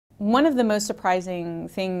One of the most surprising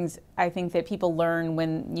things I think that people learn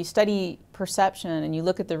when you study perception and you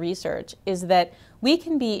look at the research is that we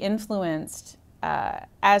can be influenced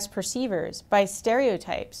as perceivers by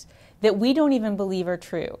stereotypes that we don't even believe are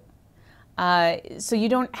true. So you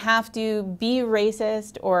don't have to be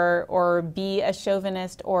racist or be a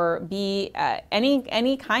chauvinist or be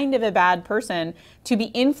any kind of a bad person to be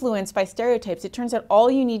influenced by stereotypes. It turns out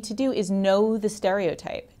all you need to do is know the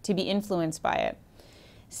stereotype to be influenced by it.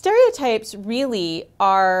 Stereotypes really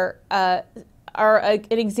are an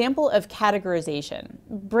example of categorization.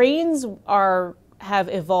 Brains have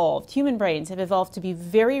evolved, human brains have evolved to be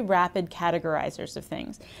very rapid categorizers of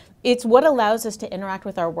things. It's what allows us to interact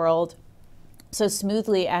with our world so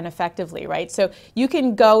smoothly and effectively, right? So you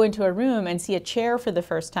can go into a room and see a chair for the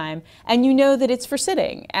first time, and you know that it's for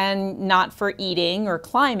sitting and not for eating or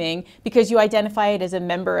climbing because you identify it as a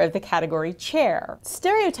member of the category chair.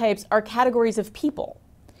 Stereotypes are categories of people,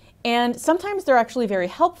 and sometimes they're actually very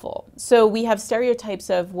helpful. So we have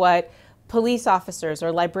stereotypes of what police officers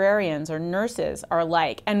or librarians or nurses are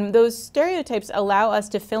like. And those stereotypes allow us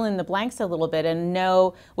to fill in the blanks a little bit and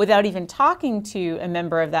know, without even talking to a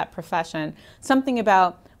member of that profession, something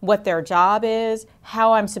about what their job is,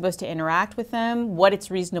 how I'm supposed to interact with them, what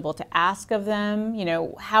it's reasonable to ask of them, you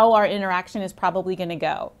know, how our interaction is probably going to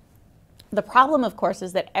go. The problem, of course,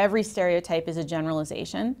 is that every stereotype is a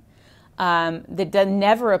generalization. That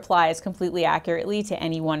never applies completely accurately to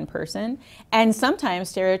any one person, and sometimes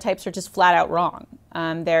stereotypes are just flat out wrong.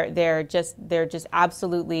 They're just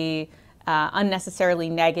absolutely unnecessarily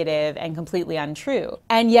negative and completely untrue,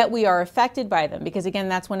 and yet we are affected by them because, again,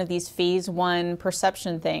 that's one of these phase one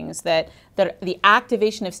perception things, that the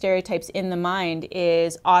activation of stereotypes in the mind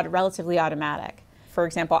is relatively automatic. For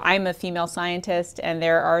example, I'm a female scientist, and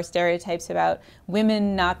there are stereotypes about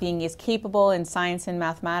women not being as capable in science and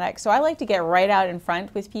mathematics. So I like to get right out in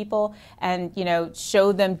front with people and, you know,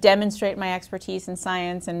 show them, demonstrate my expertise in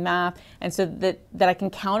science and math, and so that I can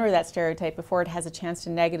counter that stereotype before it has a chance to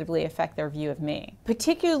negatively affect their view of me.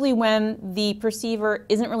 Particularly when the perceiver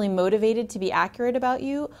isn't really motivated to be accurate about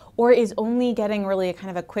you, or is only getting really a kind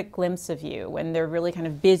of a quick glimpse of you when they're really kind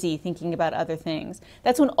of busy thinking about other things.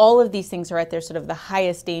 That's when all of these things are at their sort of the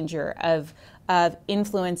highest danger of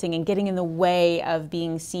influencing and getting in the way of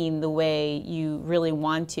being seen the way you really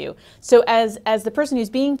want to. So as the person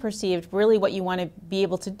who's being perceived, really what you want to be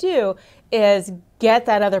able to do is get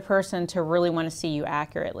that other person to really want to see you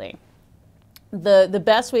accurately. The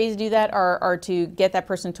best ways to do that are to get that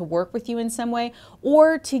person to work with you in some way,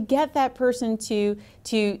 or to get that person to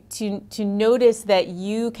notice that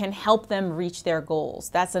you can help them reach their goals.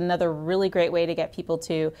 That's another really great way to get people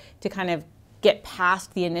to kind of get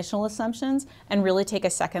past the initial assumptions and really take a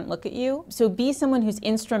second look at you. So be someone who's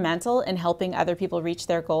instrumental in helping other people reach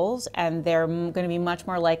their goals, and they're going to be much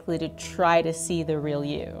more likely to try to see the real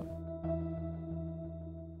you.